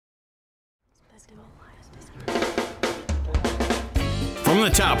From the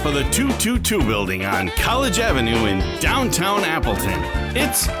top of the 222 building on College Avenue in downtown Appleton,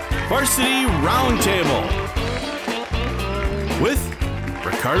 it's Varsity Roundtable with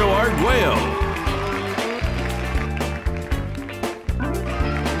Ricardo Arguello,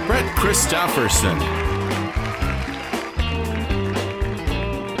 Christopherson,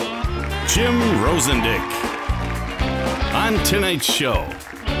 Jim Rosandick. On tonight's show,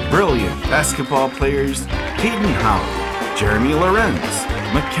 Brillion basketball players Caeden, Jeremy Lorenz,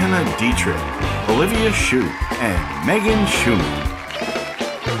 Makenna Dietrich, Olivia Schuh, and Megan Schuman.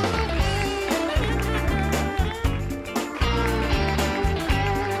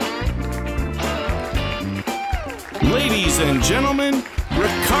 Ladies and gentlemen,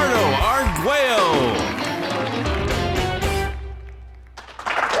 Ricardo Arguello.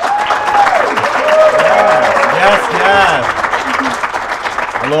 Yes.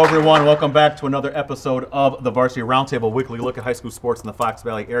 Hello, everyone. Welcome back to another episode of the Varsity Roundtable, weekly look at high school sports in the Fox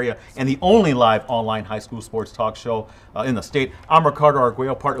Valley area, and the only live online high school sports talk show in the state. I'm Ricardo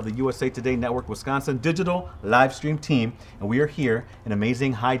Arguello, part of the USA Today Network Wisconsin digital live stream team, and we are here in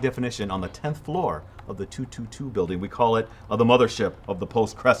amazing high definition on the 10th floor of the 222 building. We call it the mothership of the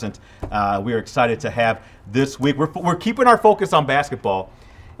Post Crescent. We are excited to have this week. We're keeping our focus on basketball.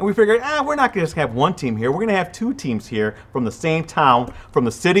 And we figured, we're not going to just have one team here. We're going to have two teams here from the same town, from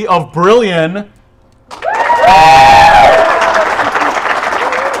the city of Brillion.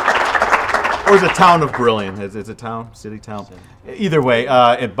 Or is it town of Brillion? Is it a town? City, town? Either way,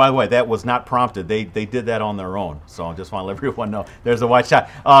 and by the way, that was not prompted. They did that on their own. So I just want to let everyone know there's a wide shot.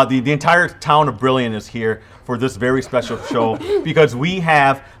 The entire town of Brillion is here for this very special show because we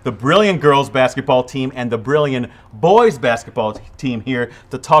have the Brillion girls basketball team and the Brillion boys basketball team here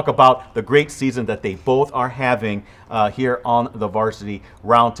to talk about the great season that they both are having here on the Varsity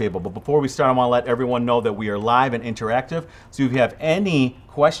Roundtable. But before we start, I want to let everyone know that we are live and interactive. So if you have any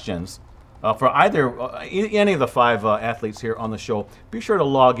questions for either any of the five athletes here on the show, be sure to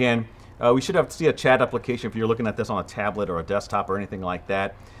log in. We should see a chat application if you're looking at this on a tablet or a desktop or anything like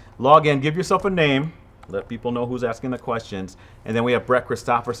that. Log in, give yourself a name, let people know who's asking the questions, and then we have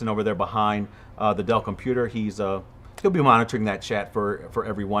Christopherson over there behind the Dell computer. He'll be monitoring that chat for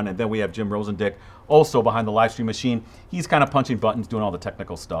everyone, and then we have Jim Rosandick also behind the live stream machine. He's kind of punching buttons, doing all the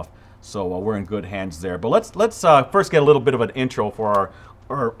technical stuff. So we're in good hands there. But let's first get a little bit of an intro for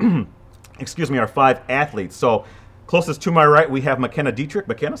our our five athletes. So closest to my right, we have Makenna Dietrich.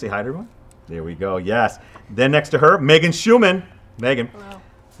 Makenna, say hi to everyone. There we go, yes. Then next to her, Megan Schuman. Megan. Hello.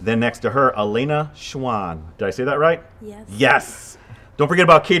 Then next to her, Elena Schwan. Did I say that right? Yes. Yes. Don't forget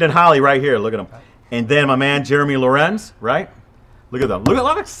about Caeden Holly right here. Look at them. And then my man, Jeremy Lorenz, right? Look at them. Look at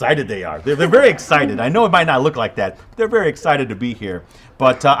how excited they are. They're very excited. I know it might not look like that, but they're very excited to be here.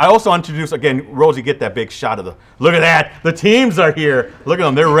 But I also introduce, again, Rosie, get that big shot of look at that. The teams are here. Look at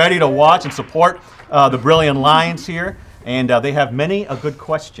them. They're ready to watch and support the Brilliant Lions here. And they have many a good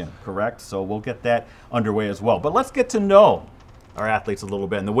question, correct? So we'll get that underway as well. But let's get to know our athletes a little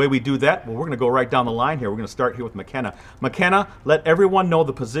bit. And the way we do that, well, we're going to go right down the line here. We're going to start here with Makenna. Makenna, let everyone know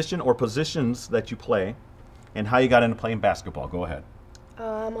the position or positions that you play and how you got into playing basketball. Go ahead.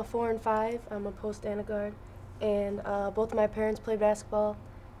 I'm a 4 and 5. I'm a post and a guard. And both of my parents play basketball.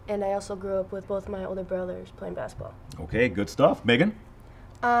 And I also grew up with both of my older brothers playing basketball. Okay, good stuff. Megan?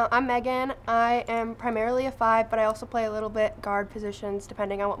 I'm Megan. I am primarily a 5, but I also play a little bit guard positions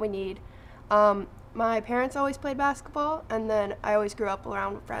depending on what we need. My parents always played basketball, and then I always grew up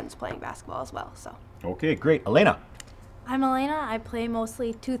around friends playing basketball as well. So. Okay, great. Elena? I'm Elena. I play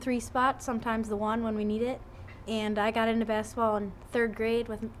mostly 2-3 spots, sometimes the 1 when we need it. And I got into basketball in 3rd grade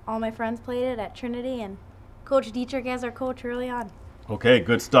with all my friends played it at Trinity, and Coach Dietrich as our coach early on. Okay,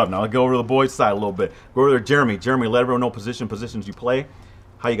 good stuff. Now I'll go over to the boys' side a little bit. Go over there, Jeremy. Jeremy, let everyone know positions you play.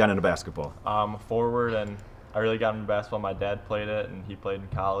 How you got into basketball? I'm a forward, and I really got into basketball. My dad played it, and he played in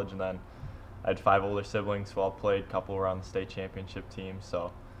college, and then I had 5 older siblings who all played. A couple were on the state championship team,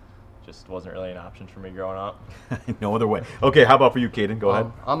 so just wasn't really an option for me growing up. No other way. Okay, how about for you, Caeden? Go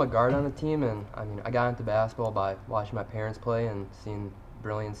ahead. I'm a guard on the team, and I got into basketball by watching my parents play and seeing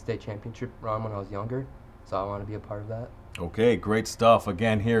Brillion state championship run when I was younger, so I want to be a part of that. Okay, great stuff.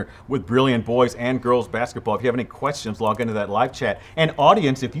 Again, here with Brilliant boys and girls basketball. If you have any questions, log into that live chat. And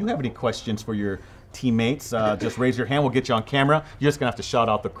audience, if you have any questions for your teammates, just raise your hand. We'll get you on camera. You're just going to have to shout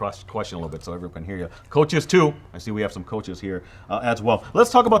out the question a little bit so everyone can hear you. Coaches, too. I see we have some coaches here as well. Let's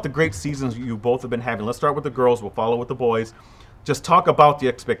talk about the great seasons you both have been having. Let's start with the girls. We'll follow with the boys. Just talk about the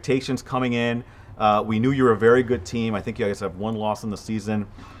expectations coming in. We knew you were a very good team. I think you guys have 1 loss in the season.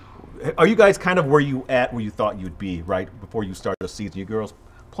 Are you guys kind of where you thought you'd be, right, before you started the season? You girls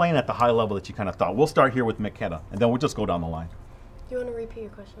playing at the high level that you kind of thought? We'll start here with Makenna, and then we'll just go down the line. Do you want to repeat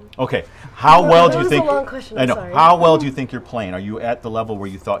your question? Okay. How well do you think? That was a long question. I know. Sorry. How well do you think you're playing? Are you at the level where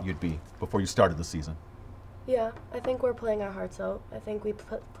you thought you'd be before you started the season? Yeah, I think we're playing our hearts out. I think we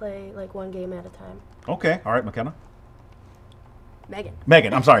play like one game at a time. Okay. All right, Makenna.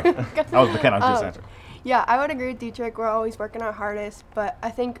 Megan. I'm sorry. That was Makenna. I just answered. Yeah, I would agree with Dietrich. We're always working our hardest, but I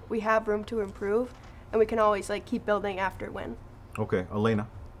think we have room to improve, and we can always like keep building after win. Okay, Elena.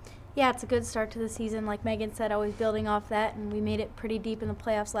 Yeah, it's a good start to the season. Like Megan said, always building off that, and we made it pretty deep in the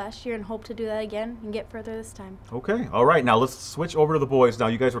playoffs last year and hope to do that again and get further this time. Okay, all right. Now let's switch over to the boys. Now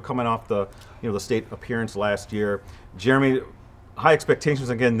you guys were coming off the state appearance last year. Jeremy, high expectations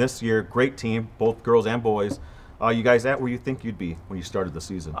again this year. Great team, both girls and boys. You guys at where you think you'd be when you started the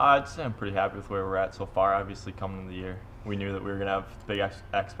season? I'd say I'm pretty happy with where we're at so far. Obviously, coming into the year, we knew that we were going to have big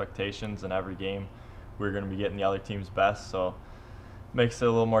expectations, and every game we were going to be getting the other team's best. So makes it a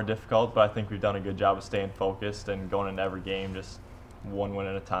little more difficult, but I think we've done a good job of staying focused and going into every game just one win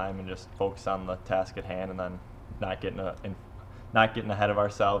at a time and just focus on the task at hand, and then not getting ahead of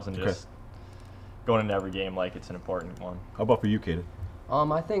ourselves and just going into every game like it's an important one. How about for you, Caeden?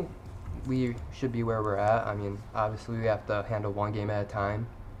 I think we should be where we're at. I mean, obviously we have to handle one game at a time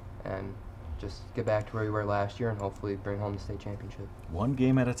and just get back to where we were last year and hopefully bring home the state championship. One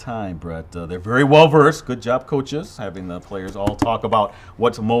game at a time, Brett. They're very well versed. Good job, coaches, having the players all talk about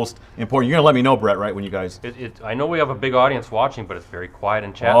what's most important. You're going to let me know, Brett, right, when you guys... I know we have a big audience watching, but it's very quiet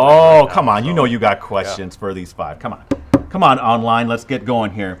in chat. Oh, come on. So, you know you got questions for these five. Come on. Come on, online. Let's get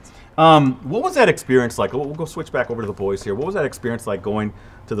going here. What was that experience like? We'll go switch back over to the boys here. What was that experience like going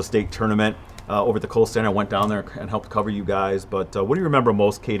to the state tournament over at the Kohl Center? I went down there and helped cover you guys. But what do you remember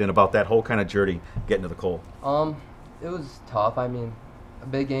most, Caeden, about that whole kind of journey getting to the Kohl? It was tough. I mean, a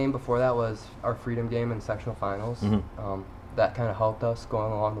big game before that was our freedom game in sectional finals. Mm-hmm. That kind of helped us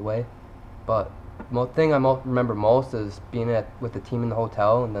going along the way. But the thing I remember most is being with the team in the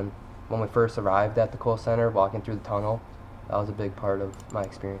hotel, and then when we first arrived at the Kohl Center, walking through the tunnel. That was a big part of my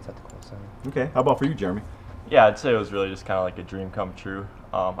experience at the Kohl Center. Okay, how about for you, Jeremy? Yeah, I'd say it was really just kind of like a dream come true.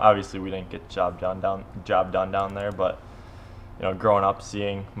 Obviously, we didn't get job done down there, but growing up,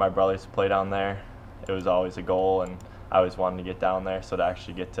 seeing my brothers play down there, it was always a goal, and I always wanted to get down there. So to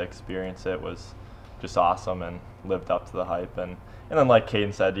actually get to experience it was just awesome and lived up to the hype. And then, like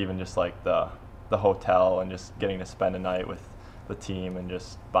Caeden said, even just like the hotel and just getting to spend a night with the team and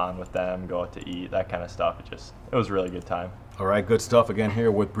just bond with them, go out to eat, that kind of stuff. It was a really good time. All right, good stuff again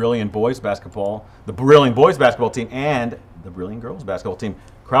here with Brillion boys basketball, the Brillion boys basketball team, and the Brillion girls basketball team.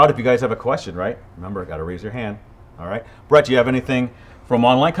 Crowd, if you guys have a question, right? Remember, got to raise your hand. All right, Brett, do you have anything from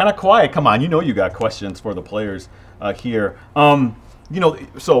online? Kind of quiet. Come on, you got questions for the players here.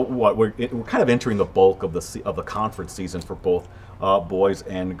 So what? We're kind of entering the bulk of the conference season for both boys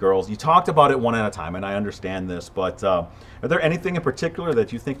and girls. You talked about it one at a time, and I understand this, but are there anything in particular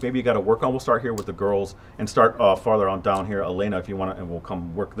that you think maybe you got to work on? We'll start here with the girls and start farther on down here. Elena, if you want to, and we'll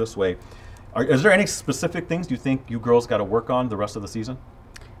come work this way. Is there any specific things you think you girls got to work on the rest of the season?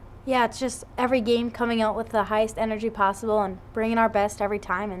 Yeah, it's just every game coming out with the highest energy possible and bringing our best every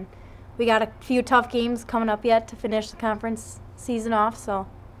time. And we got a few tough games coming up yet to finish the conference season off, so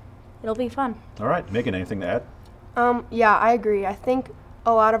it'll be fun. All right, Megan, anything to add? Yeah, I agree. I think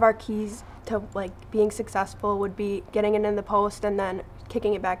a lot of our keys to being successful would be getting it in the post and then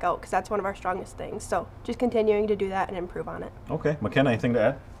kicking it back out, because that's one of our strongest things. So just continuing to do that and improve on it. Okay, Makenna, anything to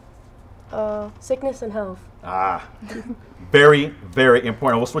add? Sickness and health. Very, very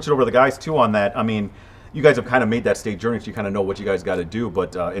important. We'll switch it over to the guys too on that. I mean, you guys have kind of made that state journey, so you kind of know what you guys got to do.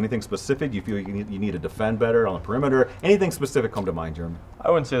 But anything specific? You feel you need to defend better on the perimeter? Anything specific come to mind, Jeremy?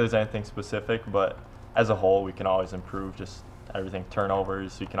 I wouldn't say there's anything specific, but as a whole, we can always improve. Just everything,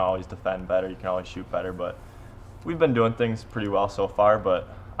 turnovers. You can always defend better. You can always shoot better. But we've been doing things pretty well so far. But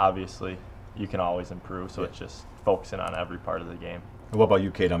obviously, you can always improve. So it's just focusing on every part of the game. What about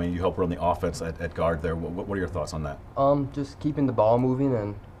you, Kate? I mean, you help run the offense at guard there. What are your thoughts on that? Just keeping the ball moving,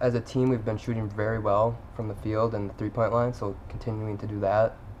 and as a team, we've been shooting very well from the field and the three-point line, so continuing to do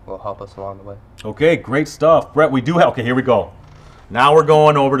that will help us along the way. Okay, great stuff. Brett, we do have, okay, here we go. Now we're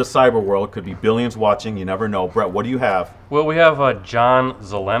going over to Cyber World. Could be billions watching. You never know. Brett, what do you have? Well, we have John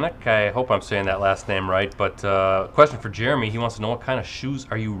Zelenik. I hope I'm saying that last name right. But question for Jeremy. He wants to know what kind of shoes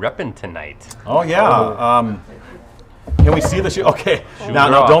are you repping tonight? Oh, yeah. Can we see the shoe? Okay.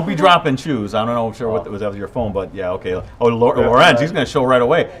 Now, don't be dropping shoes. I don't know. I'm sure what was your phone, but yeah, okay. Oh, Lorenz, he's going to show right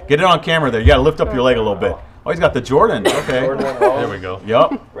away. Get it on camera there. You got to lift up your leg a little bit. Oh, he's got the Jordan. Okay. There we go.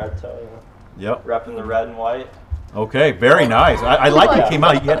 Yep. Red toe. Yep. Repping the red and white. Okay, very nice. I like it. Came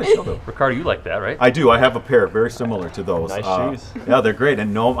out. You had to show them. Ricardo, you like that, right? I do. I have a pair very similar to those. Nice shoes. Yeah, they're great.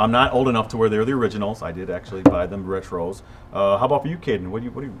 And no, I'm not old enough to where they're the originals. I did actually buy them retros. How about for you, Caeden? What do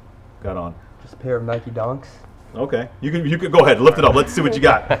you got on? Just a pair of Nike Dunks. Okay, you can go ahead. Lift it up. Let's see what you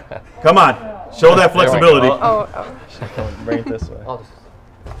got. Come on, show that flexibility. Bring it this way.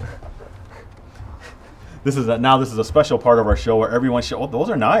 This is a special part of our show where everyone show. Oh, those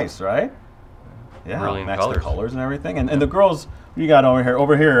are nice, right? Yeah, Brilliant match colors. the colors and everything. And the girls, what you got over here?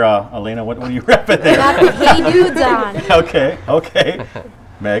 Over here, Elena. What are you repping there? Got the Hey Dudes on. Okay.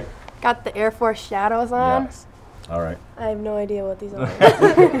 Meg. Got the Air Force Shadows on. Yes. All right. I have no idea what these are.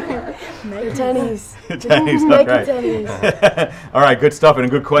 They're tennies. Tennies, Nike okay. tennies. All right, good stuff and a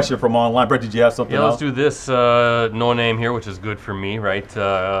good question from online. Brett, did you have something Yeah, else? let's do this. No name here, which is good for me, right?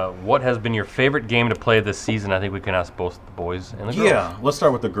 What has been your favorite game to play this season? I think we can ask both the boys and the girls. Yeah, let's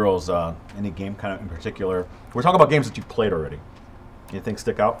start with the girls. Any game kind of in particular? We're talking about games that you played already. Anything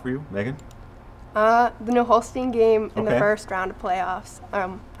stick out for you, Megan? The New Holstein game in the Okay. first round of playoffs.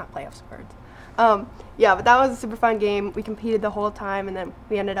 Not playoffs, words. Yeah, but that was a super fun game. We competed the whole time, and then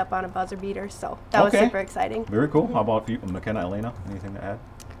we ended up on a buzzer beater, so that was Okay. super exciting. Very cool. How about you, McKenna, Elena? Anything to add?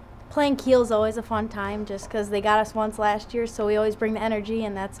 Playing Kiel is always a fun time just because they got us once last year, so we always bring the energy,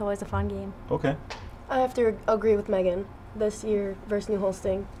 and that's always a fun game. Okay. I have to agree with Megan. This year versus New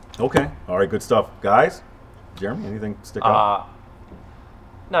Holstein. Okay. All right, good stuff. Guys? Jeremy, anything stick out?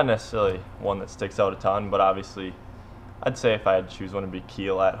 Not necessarily one that sticks out a ton, but obviously I'd say if I had to choose one, it'd be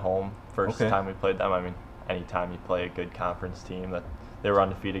Kiel at home. First Okay. time we played them. I mean, anytime you play a good conference team, that they were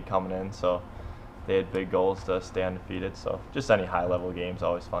undefeated coming in, so they had big goals to stay undefeated. So just any high-level games,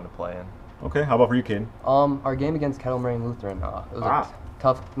 always fun to play in. Okay. How about for you, Caeden? Our game against Kettle Moraine Lutheran, it was a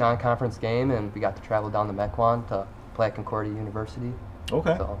tough non-conference game, and we got to travel down to Mequon to play at Concordia University.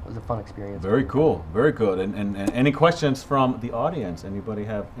 Okay. So it was a fun experience. Very cool. Very good. And any questions from the audience? Anybody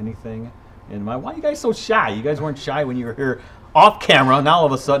have anything in mind? Why are you guys so shy? You guys weren't shy when you were here off camera. Now all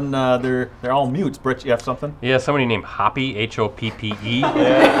of a sudden they're all mutes. Brett, you have something? Yeah, somebody named Hoppy, Hoppe.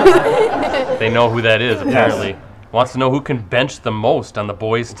 They know who that is, apparently. Wants to know who can bench the most on the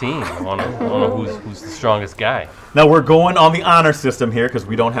boys' team. I want to know who's the strongest guy. Now we're going on the honor system here because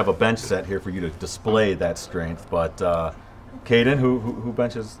we don't have a bench set here for you to display that strength. But Caeden, who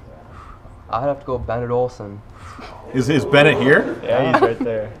benches? I'd have to go Bennett Olson. Is Bennett here? Yeah, he's right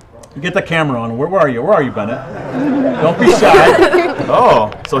there. Get the camera on. Where are you? Where are you, Bennett? Don't be shy.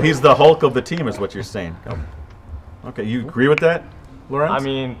 Oh, so he's the Hulk of the team, is what you're saying. Okay, you agree with that, Lorenz? I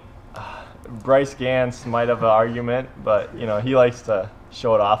mean, Bryce Gans might have an argument, but he likes to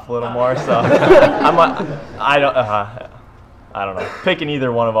show it off a little more. So I don't know. Picking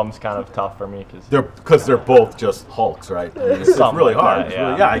either one of them is kind of tough for me because they're both just Hulks, right? I mean, it's really hard.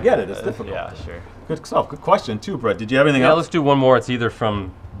 That, yeah, I get it. It's difficult. Yeah, sure. Good stuff. Good question too, Brett. Did you have anything Yeah, else? let's do one more. It's either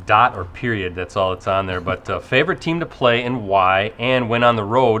from dot or period. That's all that's on there. But favorite team to play and why, and when on the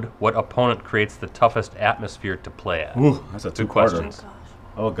road, what opponent creates the toughest atmosphere to play at? Ooh, that's a Two two-parter. questions.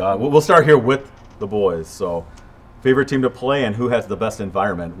 Oh God, we'll start here with the boys. So, favorite team to play and who has the best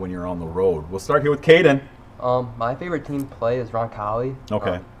environment when you're on the road. We'll start here with Caeden. My favorite team to play is Roncalli.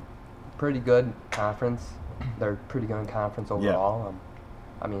 Okay. Pretty good conference. They're pretty good in conference overall.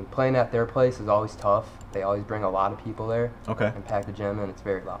 I mean, playing at their place is always tough. They always bring a lot of people there. Okay. And pack the gym, and it's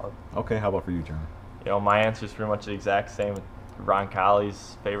very loud. Okay, how about for you, Jeremy? My answer is pretty much the exact same.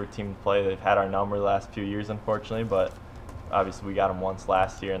 Roncalli's favorite team to play. They've had our number the last few years, unfortunately, but obviously we got them once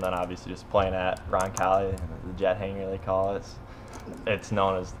last year, and then obviously just playing at Roncalli, the jet hangar they call it. It's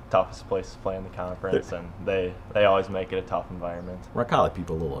known as the toughest place to play in the conference, and they always make it a tough environment. Roncalli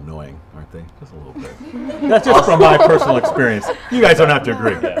people a little annoying, aren't they? Just a little bit. That's just from my personal experience. You guys don't have to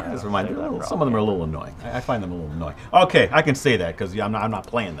agree. Just remind me, some of them are a little annoying. I find them a little annoying. Okay, I can say that because I'm not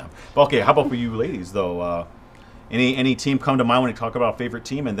playing them. But okay, how about for you ladies though? Any team come to mind when you talk about favorite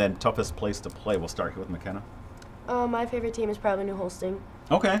team and then toughest place to play? We'll start here with Makenna. My favorite team is probably New Holstein.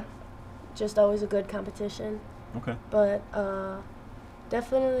 Okay. Just always a good competition. Okay. But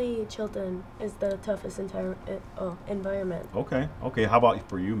definitely Chilton is the toughest environment. Okay. Okay. How about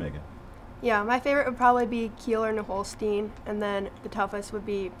for you, Megan? Yeah, my favorite would probably be Kiel or New Holstein, and then the toughest would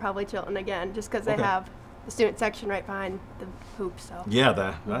be probably Chilton again, just because they have the student section right behind the hoops. So. Yeah,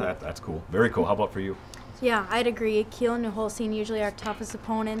 that's cool. Very cool. How about for you? Yeah, I'd agree. Kiel and New Holstein usually are toughest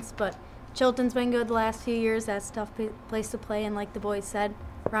opponents, but Chilton's been good the last few years. That's a tough place to play, and like the boys said,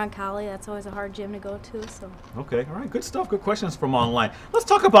 Roncalli, that's always a hard gym to go to. So. Okay, all right, good stuff. Good questions from online. Let's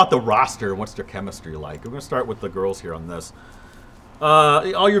talk about the roster and what's their chemistry like. We're going to start with the girls here on this.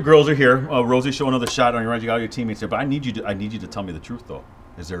 All your girls are here. Rosie, show another shot on your right. You got all your teammates here, but I need you to tell me the truth though.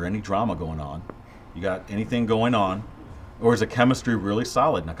 Is there any drama going on You got anything going on? Or is the chemistry really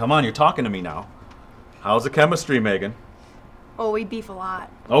solid? Now, come on, you're talking to me now. How's the chemistry, Megan? Oh, we beef a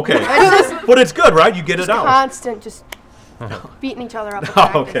lot. Okay. But it's good, right? You get it out. Constant, just beating each other up at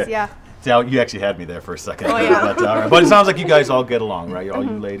practice, Okay. yeah. See, you actually had me there for a second. Oh, yeah. But, all right. But it sounds like you guys all get along, right? All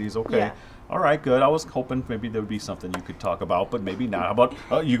you ladies, okay. Yeah. All right, good. I was hoping maybe there would be something you could talk about, but maybe not. How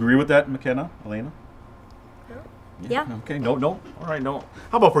about, you agree with that, Makenna, Elena? Yeah. Okay, no. All right, no.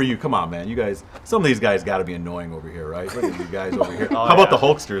 How about for you? Come on, man. You guys, some of these guys got to be annoying over here, right? Look at you guys over here. How about the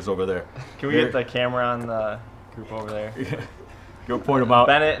Hulksters over there? Can we get the camera on the group over there? Go point them out.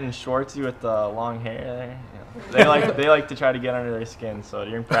 Bennett and Schwartzy with the long hair there. Yeah. They like to try to get under their skin. So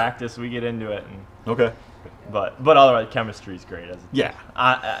during practice, we get into it. And, Okay. But otherwise, chemistry is great. Yeah.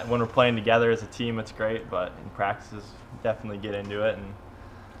 When we're playing together as a team, it's great. But in practices, definitely get into it and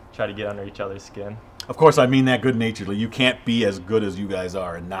try to get under each other's skin. Of course, I mean that good-naturedly. You can't be as good as you guys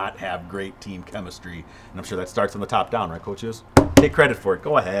are and not have great team chemistry. And I'm sure that starts from the top down, right, coaches? Take credit for it.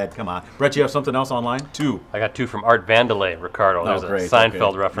 Go ahead. Come on. Brett, you have something else online? 2. I got 2 from Art Vandelay, Ricardo. There's great. a Seinfeld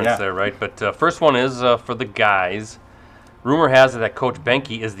Okay. reference there, right? But first one is for the guys. Rumor has it that Coach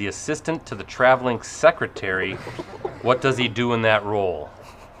Benke is the assistant to the traveling secretary. What does he do in that role?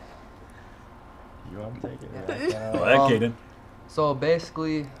 You want to take it? Go ahead, Caeden. So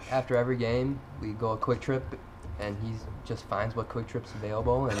basically, after every game, we go a quick trip, and he just finds what quick trip's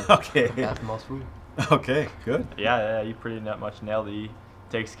available, and that's the most food. Okay, good. Yeah, you pretty much nailed it. He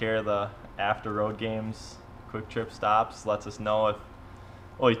takes care of the after road games, quick trip stops, lets us know if,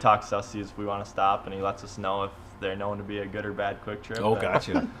 he talks to us, sees if we want to stop, and he lets us know if they're known to be a good or bad quick trip. Oh,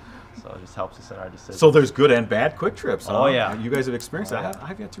 gotcha. So it just helps us in our decisions. So there's good and bad quick trips, huh? Oh, yeah. You guys have experienced that.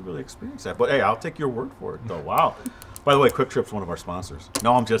 I've yet to really experience that. But, hey, I'll take your word for it, though. Wow. By the way, Quick Trip's one of our sponsors.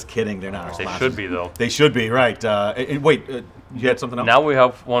 No, I'm just kidding. They're not our sponsors. They should be, though. They should be, right. Wait, you had something else? Now we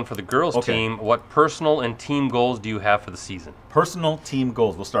have one for the girls team. What personal and team goals do you have for the season? Personal team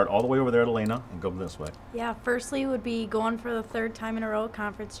goals. We'll start all the way over there at Elena and go this way. Yeah, firstly would be going for the 3rd time in a row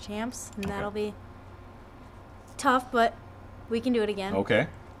conference champs, and that'll be tough, but we can do it again. Okay.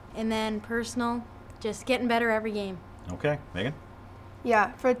 And then personal, just getting better every game. Okay. Megan?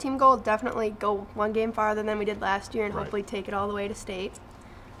 Yeah, for a team goal, definitely go 1 game farther than we did last year and hopefully take it all the way to state.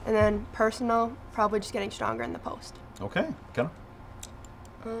 And then personal, probably just getting stronger in the post. Okay. Kenna?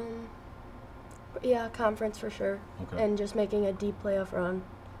 Yeah, conference for sure. Okay. And just making a deep playoff run.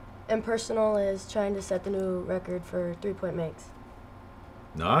 And personal is trying to set the new record for 3-point makes.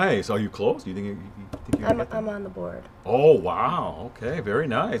 Nice. Are you close? Do you think you think you can get that? I'm on the board. Oh, wow. Okay, very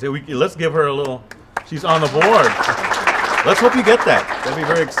nice. Hey, let's give her a little. She's on the board. Let's hope you get that. That'd be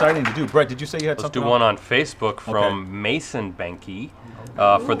very exciting to do. Brett, did you say you had something? Let's do one on Facebook from Mason Benke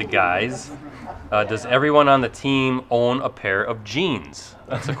for the guys. Does everyone on the team own a pair of jeans?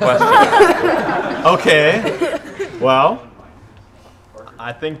 That's a question. Okay. Well,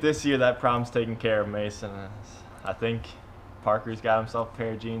 I think this year that problem's taken care of, Mason. I think Parker's got himself a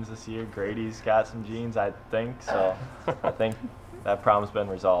pair of jeans this year. Grady's got some jeans, I think. So I think that problem's been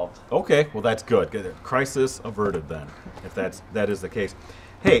resolved. Okay, well that's good. Good. Crisis averted then, if that is the case.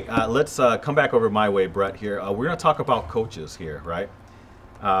 Hey, let's come back over my way, Brett. Here, we're going to talk about coaches here, right?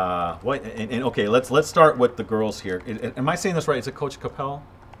 Okay, let's start with the girls here. Am I saying this right? Is it Coach Capel?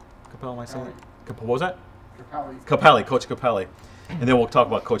 Capel, am I saying it? What was that? Capelli, Coach Capelli. And then we'll talk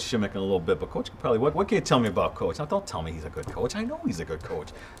about Coach Schuman in a little bit. But Coach Capelli, what can you tell me about Coach? Now, don't tell me he's a good coach. I know he's a good coach,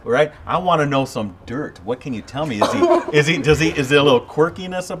 all right? I want to know some dirt. What can you tell me? Is there a little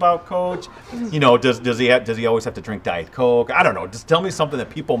quirkiness about Coach? You know, does he always have to drink Diet Coke? I don't know. Just tell me something that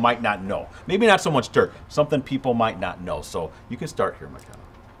people might not know. Maybe not so much dirt. Something people might not know. So you can start here, Makenna.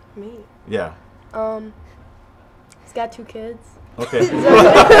 Me? Yeah. He's got 2 kids. Okay.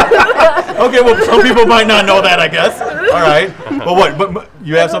 Okay, well, some people might not know that, I guess. All right. But what? But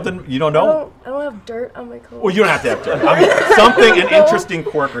you have something you don't know? I don't have dirt on my coat. Well, you don't have to have dirt. I mean, something, an interesting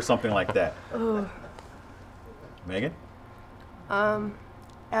quirk or something like that. Megan?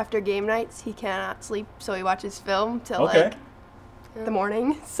 After game nights, he cannot sleep, so he watches film till like the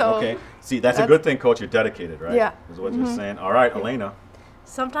morning. So okay. See, that's a good thing, Coach. You're dedicated, right? Yeah. Is what you're saying. All right, Elena.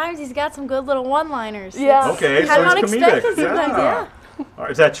 Sometimes he's got some good little one-liners. Yeah. Okay, Kind so of it's comedic. unexpected sometimes, yeah. All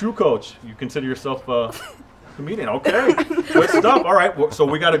right, is that true, Coach? You consider yourself a comedian? Okay, good stuff. All right, so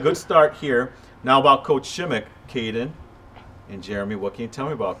we got a good start here. Now about Coach Schimick, Caeden, and Jeremy. What can you tell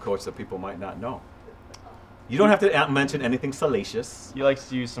me about Coach that people might not know? You don't have to mention anything salacious. He likes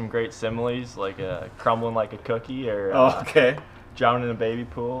to use some great similes, like crumbling like a cookie or Okay. drowning in a baby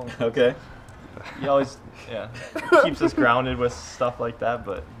pool. Okay. he always keeps us grounded with stuff like that,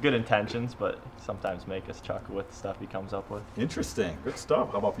 but good intentions, but sometimes make us chuckle with the stuff he comes up with. Interesting. Good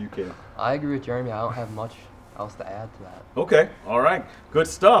stuff. How about for you, Caeden? I agree with Jeremy. I don't have much else to add to that. Okay. All right. Good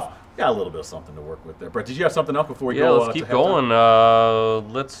stuff. Got a little bit of something to work with there. Brett, did you have something else before we go? Yeah, let's keep going.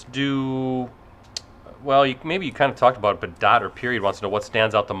 Let's do. Well, maybe you kind of talked about it, but Dot or Period wants to know what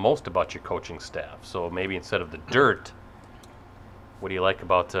stands out the most about your coaching staff. So maybe instead of the dirt, what do you like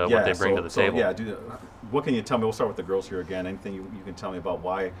about what they bring to the table? Yeah, what can you tell me? We'll start with the girls here again. Anything you can tell me about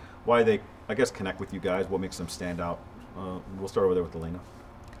why they, I guess, connect with you guys? What makes them stand out? We'll start over there with Elena.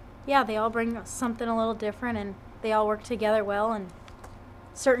 Yeah, they all bring something a little different, and they all work together well. And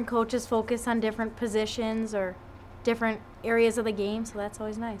certain coaches focus on different positions or different areas of the game, so that's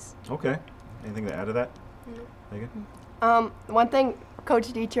always nice. Okay. Anything to add to that? No. One thing,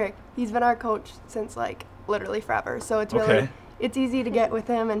 Coach Dietrich, he's been our coach since literally forever. So it's really it's easy to get with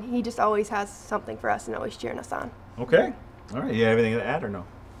him, and he just always has something for us and always cheering us on. Okay. All right. You have anything to add or no?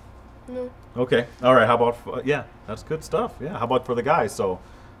 No. Okay. All right. How about that's good stuff. Yeah. How about for the guys? So,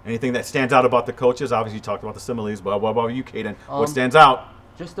 anything that stands out about the coaches? Obviously, you talked about the similes, but what about you, Caeden? What stands out?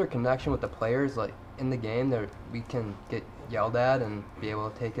 Just their connection with the players, in the game, we can get yelled at and be able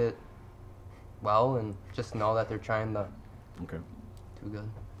to take it well, and just know that they're trying to do good.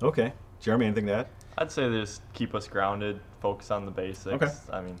 Okay. Jeremy, anything to add? I'd say they just keep us grounded, focus on the basics. Okay.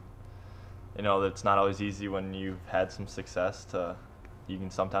 I mean, it's not always easy when you've had some success you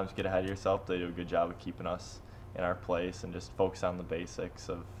can sometimes get ahead of yourself. They do a good job of keeping us in our place and just focus on the basics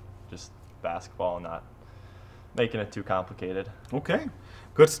of just basketball and not making it too complicated. Okay.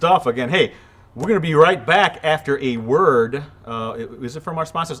 Good stuff. Again, hey, we're going to be right back after a word. Is it from our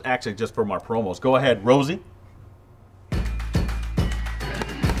sponsors? Actually, just from our promos. Go ahead, Rosie.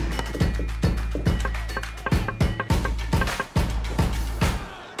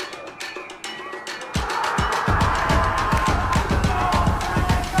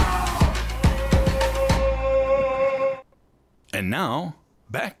 And now,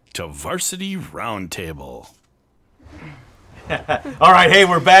 back to Varsity Roundtable. All right, hey,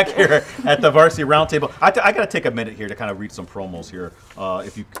 we're back here at the Varsity Roundtable. I got to take a minute here to kind of read some promos here,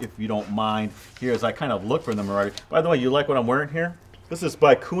 if you don't mind, here as I kind of look for them already. By the way, you like what I'm wearing here? This is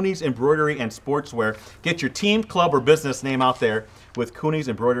by Cooney's Embroidery and Sportswear. Get your team, club, or business name out there with Cooney's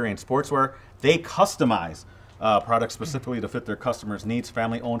Embroidery and Sportswear. They customize products specifically to fit their customers' needs.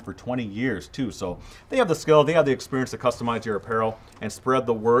 Family-owned for 20 years, too. So they have the skill, they have the experience to customize your apparel and spread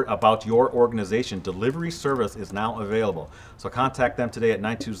the word about your organization. Delivery service is now available. So contact them today at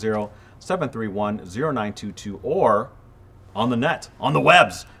 920-731-0922 or on the net, on the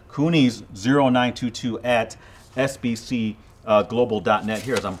webs, Cooney's 0922 at sbcglobal.net.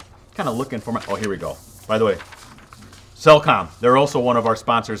 Here, as I'm kind of looking for here we go. By the way, Cellcom, they're also one of our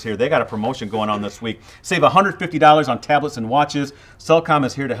sponsors here. They got a promotion going on this week. Save $150 on tablets and watches. Cellcom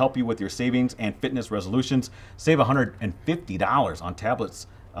is here to help you with your savings and fitness resolutions. Save $150 on tablets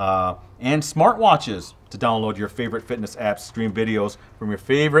and smartwatches to download your favorite fitness apps, stream videos from your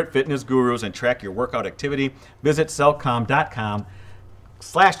favorite fitness gurus, and track your workout activity. Visit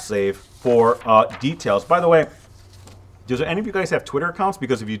cellcom.com/save for details. By the way, does any of you guys have Twitter accounts?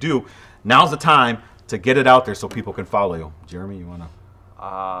 Because if you do, now's the time to get it out there so people can follow you. Jeremy, you want to?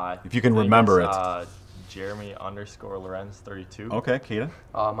 If you can remember it. Jeremy_Lorenz 32. Okay, Caeden?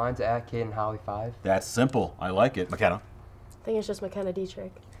 Mine's at Caeden Holly 5. That's simple. I like it. Makenna? I think it's just Makenna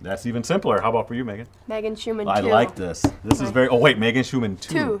Dietrich. That's even simpler. How about for you, Megan? Megan Schuman 2. I like this. This is very. Oh wait, Megan Schuman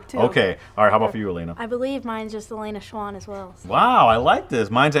 2. Two. Okay. All right. How about for you, Elena? I believe mine's just Elena Schwan as well. So. Wow, I like this.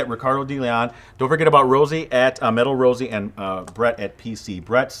 Mine's at Ricardo De Leon. Don't forget about Rosie at Metal Rosie and Brett at PC.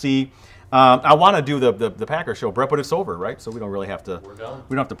 Brett C. I want to do the Packer show, Brett, but it's over, right? So we don't really have to. We're done.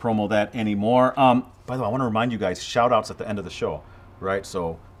 We don't have to promo that anymore. By the way, I want to remind you guys, shout outs at the end of the show, right?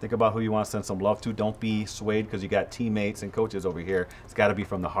 So think about who you want to send some love to. Don't be swayed because you got teammates and coaches over here. It's got to be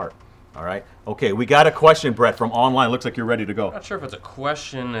from the heart. All right. Okay, we got a question, Brett, from online. Looks like you're ready to go. I'm not sure if it's a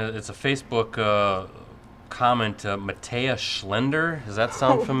question. It's a Facebook comment. Matea Schlender. Does that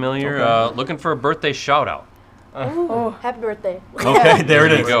sound familiar? Okay. Looking for a birthday shout out. Oh, happy birthday. Okay, there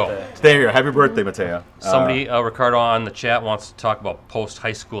it is. There you go. Stay here. Happy birthday, Matea. Somebody, Ricardo, on the chat wants to talk about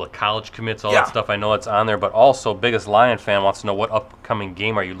post-high school at college commits, all that stuff. I know it's on there, but also, biggest Lion fan wants to know what upcoming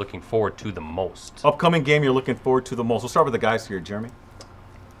game are you looking forward to the most? Upcoming game you're looking forward to the most. We'll start with the guys here. Jeremy?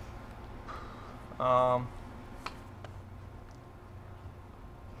 Probably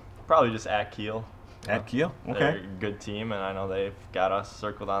just at Kiel. At Kiel? Okay. They're a good team, and I know they've got us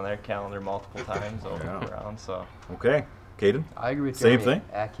circled on their calendar multiple times over around. So. Okay. Caeden? I agree with Same Jeremy. thing?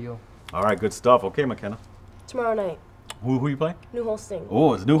 At Kiel. All right, good stuff. Okay, Makenna. Tomorrow night, Who you play? New Holstein.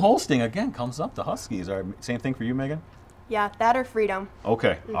 Oh, it's New Holstein again. Comes up the Huskies. All right, same thing for you, Megan. Yeah, that or Freedom.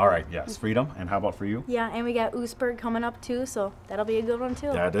 Okay. All right. Yes, Freedom. And how about for you? Yeah, and we got Oosburg coming up too, so that'll be a good one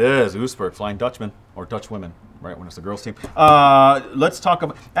too. That is Oosburg, Flying Dutchman or Dutch women, right? When it's the girls' team. Let's talk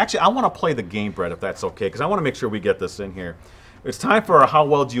about. Actually, I want to play the game, Brett, if that's okay, because I want to make sure we get this in here. It's time for a How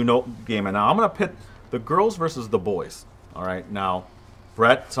Well Do You Know game, and now I'm going to pit the girls versus the boys. All right. Now,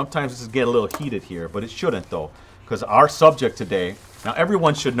 Brett, sometimes this is get a little heated here, but it shouldn't though. Because our subject today, now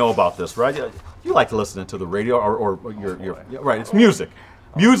everyone should know about this, right? You like to listen to the radio or your right, it's music.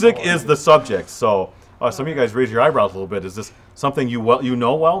 Music is the subject. So some of you guys raise your eyebrows a little bit. Is this something you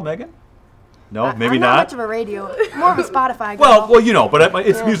know well, Megan? No, maybe I'm not. not much of a radio, more of a Spotify girl. Well, you know, but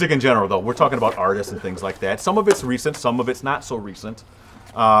it's music in general, though. We're talking about artists and things like that. Some of it's recent, some of it's not so recent.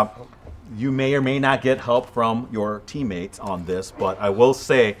 You may or may not get help from your teammates on this, but I will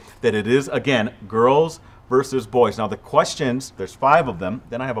say that it is, again, girls versus boys. Now the questions, there's 5 of them,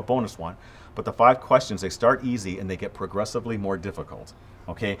 then I have a bonus one, but the 5 questions, they start easy and they get progressively more difficult.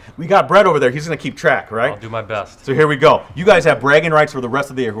 Okay, we got Brett over there, he's gonna keep track, right? I'll do my best. So here we go. You guys have bragging rights for the rest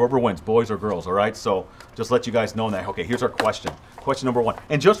of the year, whoever wins, boys or girls, all right? So just let you guys know that. Okay, here's our question. Question number 1.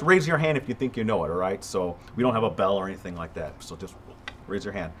 And just raise your hand if you think you know it, all right? So we don't have a bell or anything like that, so just raise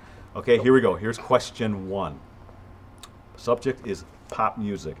your hand. Okay, here we go. Here's question 1. Subject is pop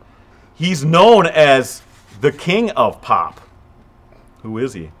music. He's known as the king of pop. Who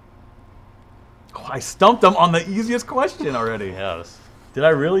is he? Oh, I stumped him on the easiest question already. Yes. Did I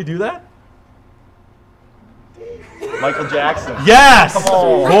really do that? Michael Jackson. Yes!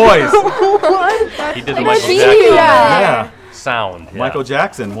 Boys. He did the Michael Jackson Yeah. sound. Yeah. Michael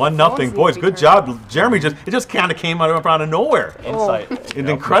Jackson, 1-0. Boys, good job. Jeremy just kind of came out of nowhere. Insight. It's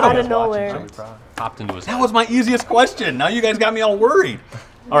incredible. Out of nowhere. Popped into his That was my easiest question. Now you guys got me all worried.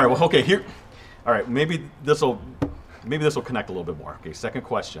 All right, well, okay, here. All right, maybe this will connect a little bit more. Okay, second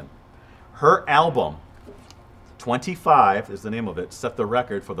question. Her album, 25 is the name of it, set the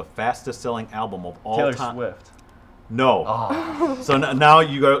record for the fastest selling album of all Taylor time. Swift. No. Oh. So now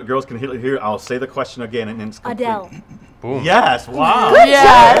you girls can hear. I'll say the question again and it's complete. Adele. Boom. Yes, wow.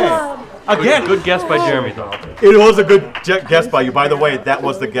 Yes. Again, Good guess by Jeremy. it was a good guess by you. By the way, that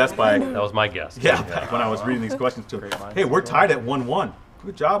was the guess by. That was my guess. Yeah, back when I was reading these questions too. Hey, we're tied at 1-1.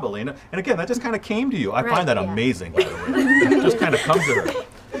 Good job, Elena. And again, that just kind of came to you. I find that amazing, by the way. It just kind of comes to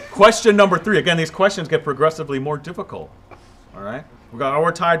her. Question number 3. Again, these questions get progressively more difficult. All right?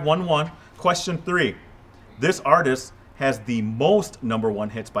 We're tied 1-1. Question 3. This artist has the most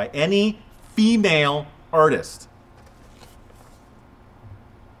 #1 hits by any female artist.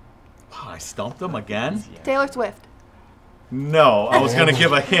 Wow, I stumped them again? Taylor Swift. No, I was going to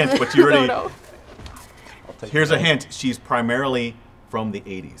give a hint, but you already... No. Here's a hint. She's primarily from the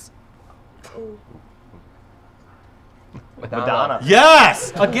 80s. Madonna.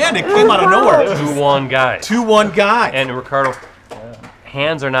 Yes! Again, it came out of nowhere. 2-1 guys. 2-1 guy. And Ricardo,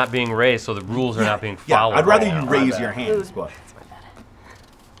 hands are not being raised, so the rules are not being Yeah, followed. I'd rather right you now. raise your hands, but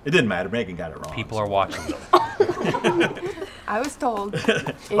it didn't matter. Megan got it wrong. People are watching them. I was told.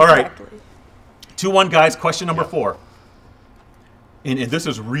 All right. 2-1 guys. Question number 4. And this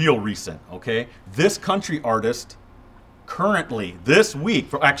is real recent, okay? This country artist currently, this week,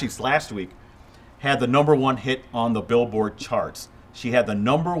 actually it's last week, had the #1 hit on the Billboard charts. She had the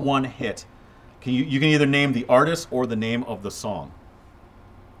 #1 hit. You can either name the artist or the name of the song.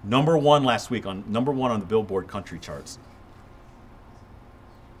 #1 last week, on #1 on the Billboard country charts.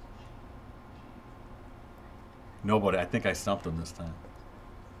 Nobody. I think I stumped him this time.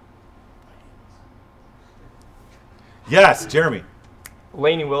 Yes, Jeremy.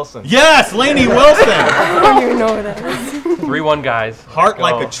 Lainey Wilson. Yes, Lainey Wilson. I don't even know what that is. 3-1 guys. Heart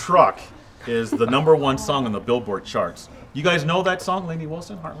Like a Truck is the #1 song on the Billboard charts. You guys know that song, Lainey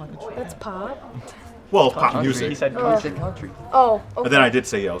Wilson? Heart Like a Truck? That's pop. Well, it's pop He music. said country. Oh, okay. And then I did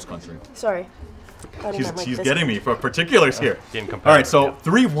say yeah, it was country. Sorry. I didn't like She's this. getting me for particulars here. Getting All right, so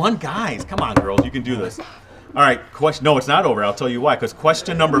competitive, 3-1 guys. Come on, girls, you can do this. All right, question. No, it's not over. I'll tell you why. Because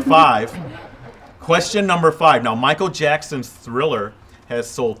question number 5. Question number 5. Now, Michael Jackson's Thriller has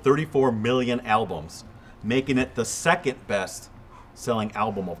sold 34 million albums, making it the 2nd best selling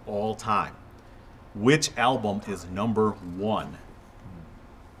album of all time. Which album is #1?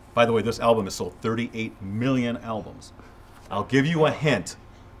 By the way, this album has sold 38 million albums. I'll give you a hint.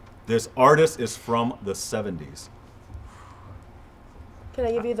 This artist is from the 70s. Can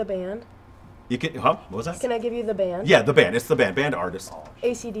I give you the band? You can, huh? What was that? Can I give you the band? Yeah, the band. It's the band artist.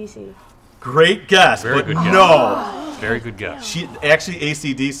 AC/DC. Great guess, Very but good guess. no. Very good guess. She actually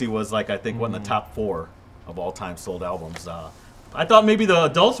AC/DC was like I think one of the top 4 of all time sold albums. I thought maybe the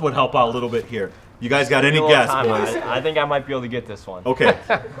adults would help out a little bit here. You guys got any Give me a guess, little time. boys? I think I might be able to get this one. Okay.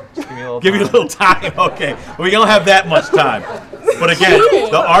 Just give me a little Give time. you a little time. Okay. We don't have that much time. But again,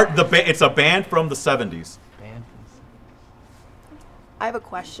 it's a band from the 70s. I have a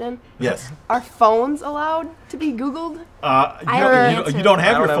question. Yes. Are phones allowed to be Googled? You don't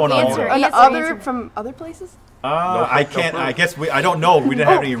have your phone on. Answer. From other places? I can't. I guess I don't know. We didn't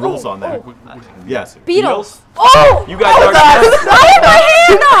have any rules on that. Yes. Beatles. Oh! You guys already guessed. I have my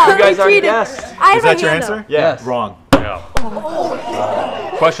hand up. You guys already guessed. I have Is my that your hand answer? up. Yes. Wrong. Yeah.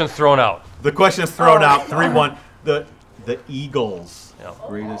 Question's thrown out. The question's thrown out. 3-1. The Eagles. Yeah.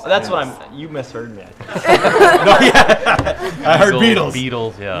 Greatest That's hits. what you misheard me. I think. No, yeah. I heard Beatles.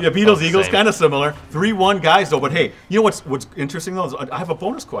 Beatles, yeah. Yeah, Beatles, Same. Eagles, kind of similar. 3-1 guys, though. But hey, you know what's interesting, though? Is I have a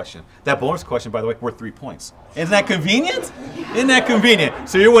bonus question. That bonus question, by the way, worth 3 points. Isn't that convenient? Isn't that convenient?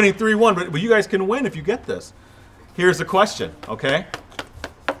 So you're winning 3-1, but you guys can win if you get this. Here's the question, okay?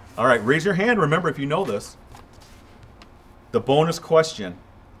 All right, raise your hand. Remember, if you know this. The bonus question.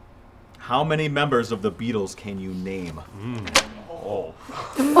 How many members of the Beatles can you name? Oh.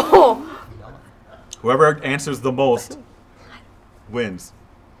 Whoever answers the most wins.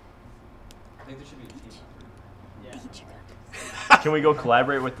 I think there should be a team. Can we go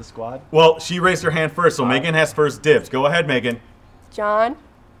collaborate with the squad? Well, she raised her hand first, so Megan has first dibs. Go ahead, Megan. John,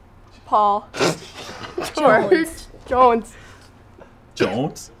 Paul, George, Jones,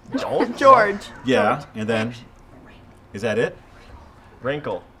 George. Yeah, and then, is that it?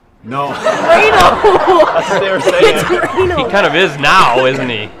 Wrinkle. No. That's what they were saying. He kind of is now, isn't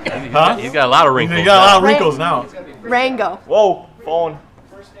he? Huh? He's got a lot of wrinkles. You got a lot of wrinkles now. Rango. Whoa, phone.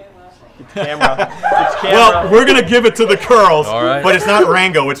 Get the camera. Get the camera. Well, we're going to give it to the curls, All right. but it's not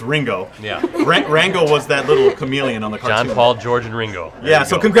Rango, it's Ringo. Yeah. Rango was that little chameleon on the cartoon. John, Paul, George, and Ringo. There Yeah, you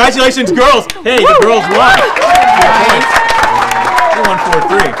so go. congratulations, girls. Hey, the girls won.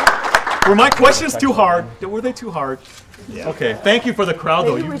 4-3. Were my questions too hard? Were they too hard? Yeah. Okay, thank you for the crowd,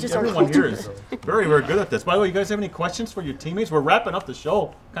 though. Everyone here is very, very good at this. By the way, you guys have any questions for your teammates? We're wrapping up the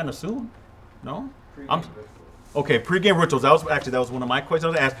show kind of soon. No? Okay, pregame rituals. That was one of my questions I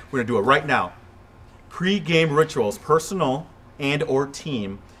was asked. We're going to do it right now. Pre-game rituals, personal and or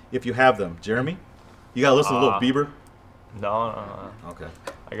team, if you have them. Jeremy, you got to listen to Little Bieber? No. Okay.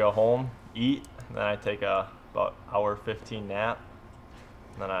 I go home, eat, and then I take a about hour 15 nap.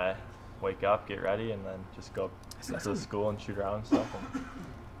 And then I wake up, get ready, and then just go to school and shoot around and stuff.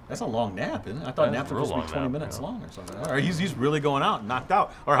 That's a long nap, isn't it? I thought That's naps a were real supposed to be long 20 nap, minutes yeah. long or something. All right, he's really going out, knocked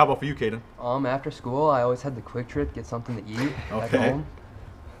out. Or how about for you, Caeden? After school, I always had the Quick Trip, get something to eat Okay. at home.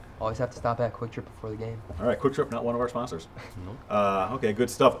 Always have to stop at Quick Trip before the game. All right, Quick Trip, not one of our sponsors. Okay, good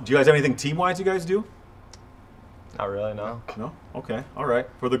stuff. Do you guys have anything team-wise you guys do? Not really, no. No? Okay, all right.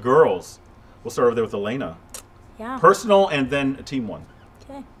 For the girls, we'll start over there with Elena. Yeah. Personal and then team one.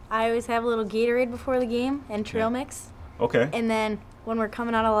 Okay. I always have a little Gatorade before the game and trail mix. Okay. And then when we're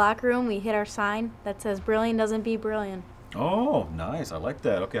coming out of the locker room, we hit our sign that says "Brillion doesn't beat Brillion." Oh, nice. I like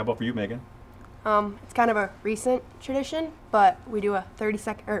that. Okay, how about for you, Megan? It's kind of a recent tradition, but we do a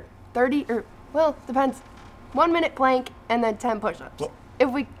depends. 1 minute plank and then 10 push-ups. Well- If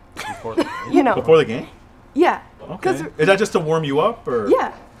we, Before the you know, Before the game? yeah. Okay. Is that just to warm you up? Or?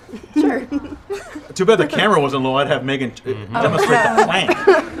 Yeah, sure. Too bad the camera wasn't low. I'd have Megan demonstrate the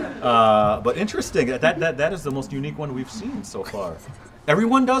plank. But interesting. That is the most unique one we've seen so far.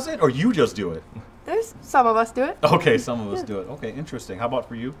 Everyone does it, or you just do it? There's some of us do it. Okay, some of us do it. Okay, interesting. How about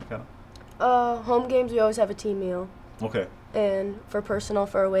for you, Makenna? Home games, we always have a team meal. Okay. And for personal,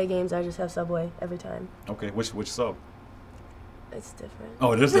 for away games, I just have Subway every time. Okay. Which sub? It's different.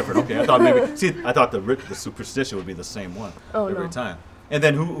 Oh, it is different. Okay. I thought maybe. See, I thought the superstition would be the same one every time. And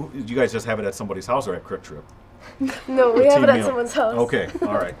then who? You guys just have it at somebody's house or at Quick Trip? No, we The have team it at meal. someone's house. Okay.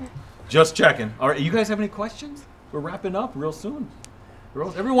 All right. Just checking. All right. You guys have any questions? We're wrapping up real soon.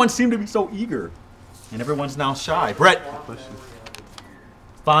 Girls, everyone seemed to be so eager, and everyone's now shy. Brett,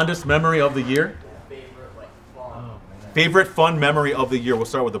 fondest memory of the year? Favorite fun memory of the year? We'll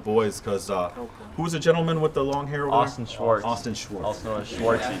start with the boys, because who's the gentleman with the long hair over Austin there? Schwartz. Austin Schwartz. Also known as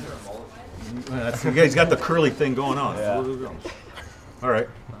Schwartzy. He's got the curly thing going on. Yeah. All right.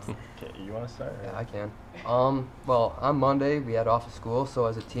 Okay, you want to start? Yeah, I can. Well, on Monday we had off of school, so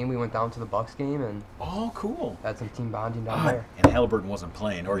as a team we went down to the Bucks game and Oh, cool. had some team bonding down there. And Halliburton wasn't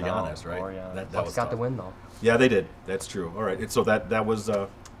playing, or No, Giannis, right? or Giannis. That Bucks was got tough. the win though. Yeah, they did. That's true. All right. And so that was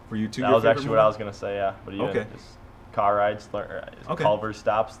for you too. That your was favorite actually what I moment? was going to say, yeah. But even Okay. just car rides, Okay. Culver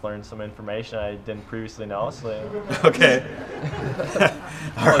stops, learn some information I didn't previously know. So Okay. All it's a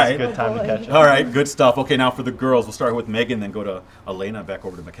right. good time to catch up. All right. Good stuff. Okay, now for the girls, we'll start with Megan, then go to Elena, back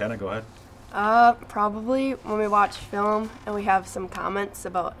over to Makenna. Go ahead. Probably when we watch film and we have some comments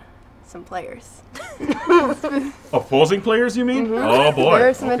about some players. Opposing players, you mean? Oh boy. There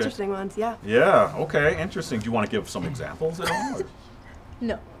are some Okay. interesting ones, yeah. Yeah. Okay. Interesting. Do you want to give some examples at all? or-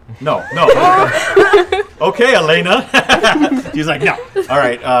 No. No. Okay, Elena. She's like, no. All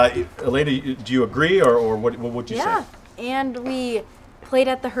right, Elena, do you agree, or what would you Yeah. say? And we played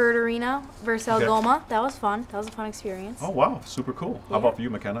at the Herd Arena versus Okay. Algoma. That was fun. That was a fun experience. Oh wow, super cool. How Yeah. about for you,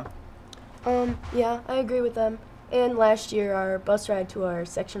 Makenna? Yeah, I agree with them. And last year, our bus ride to our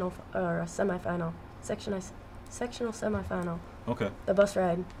sectional semifinal, sectional semifinal, Okay. the bus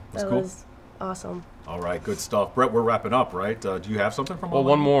ride, That's that cool. was awesome. All right, good stuff. Brett, we're wrapping up, right? Do you have something from? Well, Elena?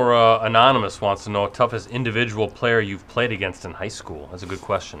 one more anonymous wants to know toughest individual player you've played against in high school. That's a good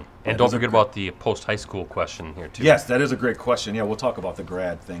question. And That don't is a forget good- about the post-high school question here, too. Yes, that is a great question. Yeah, we'll talk about the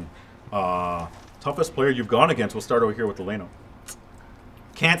grad thing. Toughest player you've gone against. We'll start over here with Elena.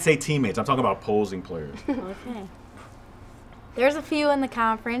 Can't say teammates. I'm talking about opposing players. Okay. There's a few in the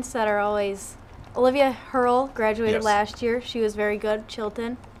conference that are always. Olivia Hurl graduated Yes. last year. She was very good.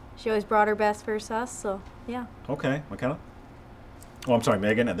 Chilton. She always brought her best versus us. So yeah. Okay, Makenna. Oh, I'm sorry,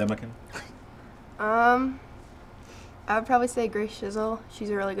 Megan, and then Makenna. I would probably say Grace Shizzle. She's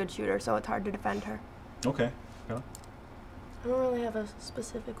a really good shooter, so it's hard to defend her. Okay. Makenna? I don't really have a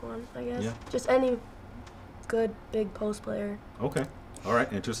specific one, I guess. Yeah. Just any good big post player. Okay. All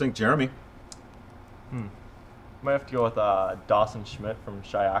right. Interesting. Jeremy. Might have to go with Dawson Schmidt from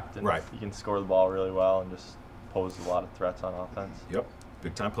Shyocton. Right. He can score the ball really well and just pose a lot of threats on offense. Yep.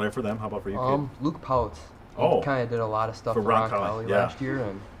 Big time player for them. How about for you, kid? Luke Pouts. Oh. He kind of did a lot of stuff For for Roncalli, Roncalli yeah. last year,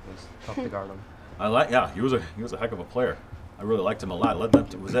 and it was tough to guard him. Yeah, he was a heck of a player. I really liked him a lot. Led them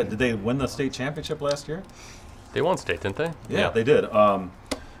to, did they win the state championship last year? They won state, didn't they? Yeah, they did.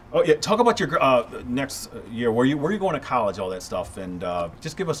 Oh yeah, talk about your next year. Where you going to college, all that stuff, and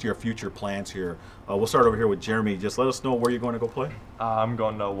just give us your future plans here. We'll start over here with Jeremy. Just let us know where you're going to go play. I'm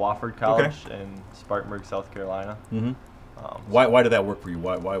going to Wofford College in Spartanburg, South Carolina. Mm-hmm. Why did that work for you?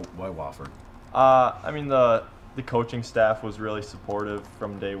 Why Wofford? I mean, the coaching staff was really supportive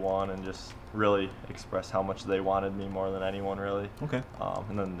from day one and just really expressed how much they wanted me more than anyone, really. Okay.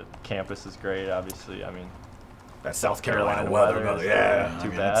 And then the campus is great, obviously. I mean, That South Carolina weather weather, is yeah. too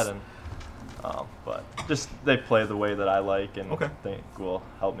bad. And, but just they play the way that I like and think will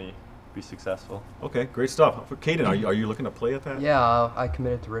help me be successful. Okay, great stuff. For Caeden, are you looking to play at that? Yeah, I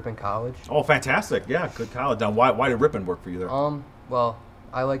committed to Ripon College. Oh, fantastic! Yeah, good college. Now, why did Ripon work for you there? Well,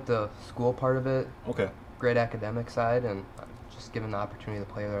 I like the school part of it. Okay. Great academic side, and just given the opportunity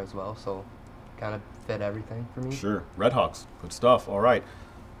to play there as well, so kind of fit everything for me. Sure. Redhawks, good stuff. All right.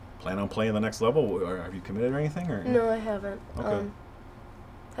 Plan on playing the next level, or have you committed or anything? Or? No, I haven't. Okay.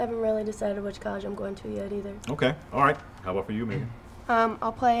 Haven't really decided which college I'm going to yet either. Okay. All right. How about for you, Megan?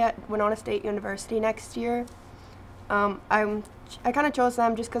 I'll play at Winona State University next year. I kind of chose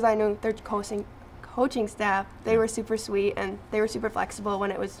them just because I knew their coaching staff. They were super sweet and they were super flexible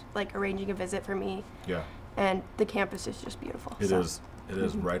when it was like arranging a visit for me. Yeah. And the campus is just beautiful. It is. It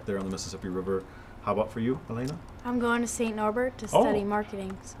is right there on the Mississippi River. How about for you, Elena? I'm going to St. Norbert to study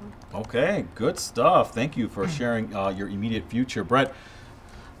marketing. So. Okay, good stuff. Thank you for sharing your immediate future, Brett.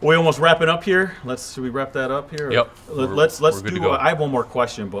 We almost wrapping up here. Should we wrap that up here? Yep. Let's we're good to do. go. I have one more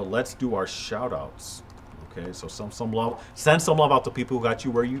question, but let's do our shout outs. Okay, so some love. Send some love out to people who got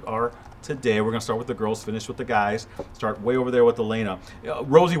you where you are today. We're gonna start with the girls, finish with the guys. Start way over there with Elena.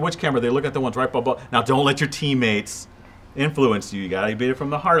 Rosie, which camera? They look at the ones right above. Now, don't let your teammates influence you. You gotta beat it from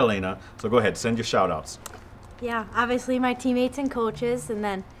the heart, Elena. So go ahead, send your shout outs. Yeah, obviously my teammates and coaches, and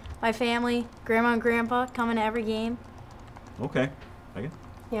then my family, grandma and grandpa coming to every game. Okay, Megan.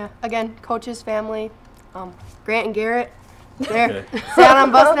 Yeah, again, coaches, family, Grant and Garrett. They're Okay. sat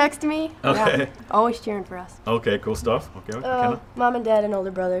on bus next to me. Okay. Yeah, always cheering for us. Okay, cool stuff. Okay, McKenna. Mom and dad and older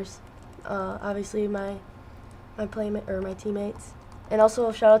brothers. Obviously my playmate or my teammates. And also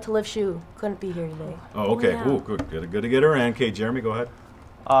a shout out to Liv Schuh. Couldn't be here today. Oh, okay. Yeah. Ooh, good. Good to get her in. Okay, Jeremy, go ahead.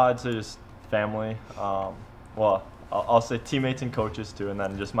 I'd say just family. Well, I'll say teammates and coaches too, and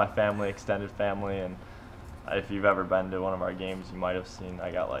then just my family, extended family. And if you've ever been to one of our games, you might have seen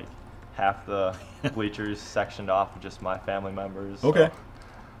I got like half the bleachers sectioned off with just my family members. Okay.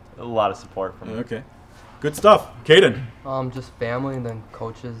 So a lot of support from me. Okay. Good stuff. Caeden. Just family and then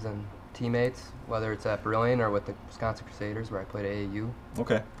coaches and teammates, whether it's at Brillion or with the Wisconsin Crusaders where I played AAU.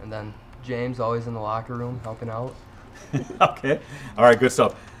 Okay. And then James always in the locker room helping out. Okay. All right, good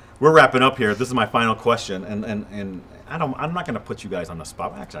stuff. We're wrapping up here. This is my final question, and I'm not going to put you guys on the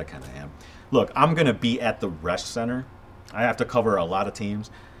spot. Actually, I kind of am. Look, I'm going to be at the Resch Center. I have to cover a lot of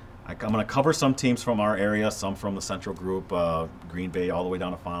teams. I'm going to cover some teams from our area, some from the Central Group, Green Bay, all the way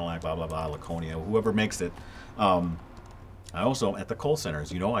down to Fond du Lac, blah, blah, blah, Laconia, whoever makes it. I also am at the Kohl Center.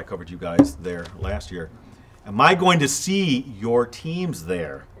 As you know, I covered you guys there last year. Am I going to see your teams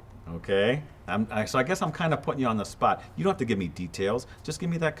there? Okay. So I guess I'm kind of putting you on the spot. You don't have to give me details. Just give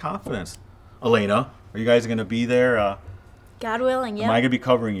me that confidence. Elena, are you guys going to be there? God willing, yeah. Am I going to be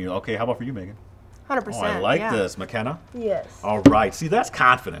covering you? Okay, how about for you, Megan? 100%. Oh, I like yeah. this. Makenna? Yes. All right. See, that's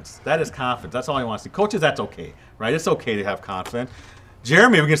confidence. That is confidence. That's all I want to see. Coaches, that's okay, right? It's okay to have confidence.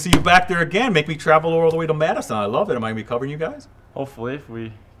 Jeremy, we're going to see you back there again. Make me travel all the way to Madison. I love it. Am I going to be covering you guys? Hopefully, if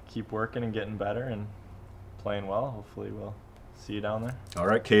we keep working and getting better and playing well, hopefully we'll see you down there. All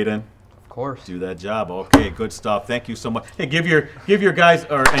right, Caeden. Of course. Do that job. Okay, good stuff. Thank you so much. Hey, give your guys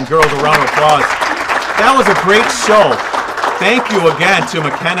and girls a round of applause. That was a great show. Thank you again to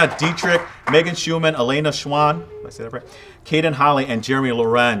Makenna Dietrich, Megan Schuman, Elena Schwan, did I say that right? Caeden Holly, and Jeremy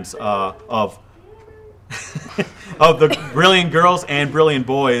Lorenz of of the Brillion girls and Brillion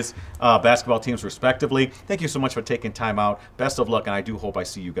boys basketball teams respectively. Thank you so much for taking time out. Best of luck, and I do hope I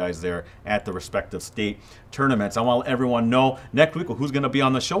see you guys there at the respective state tournaments. I want to let everyone know next week who's going to be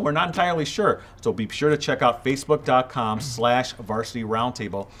on the show. We're not entirely sure, so be sure to check out facebook.com/Varsity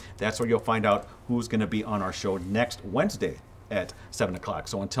Roundtable. That's where you'll find out who's going to be on our show next Wednesday at 7 o'clock.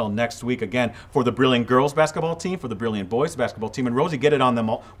 So until next week, again, for the Brillion girls basketball team, for the Brillion boys basketball team, and Rosie, get it on them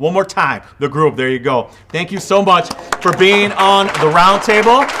all. One more time, the group. There you go. Thank you so much for being on the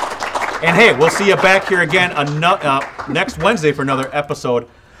roundtable. And hey, we'll see you back here again next Wednesday for another episode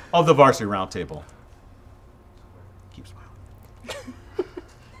of the Varsity Roundtable.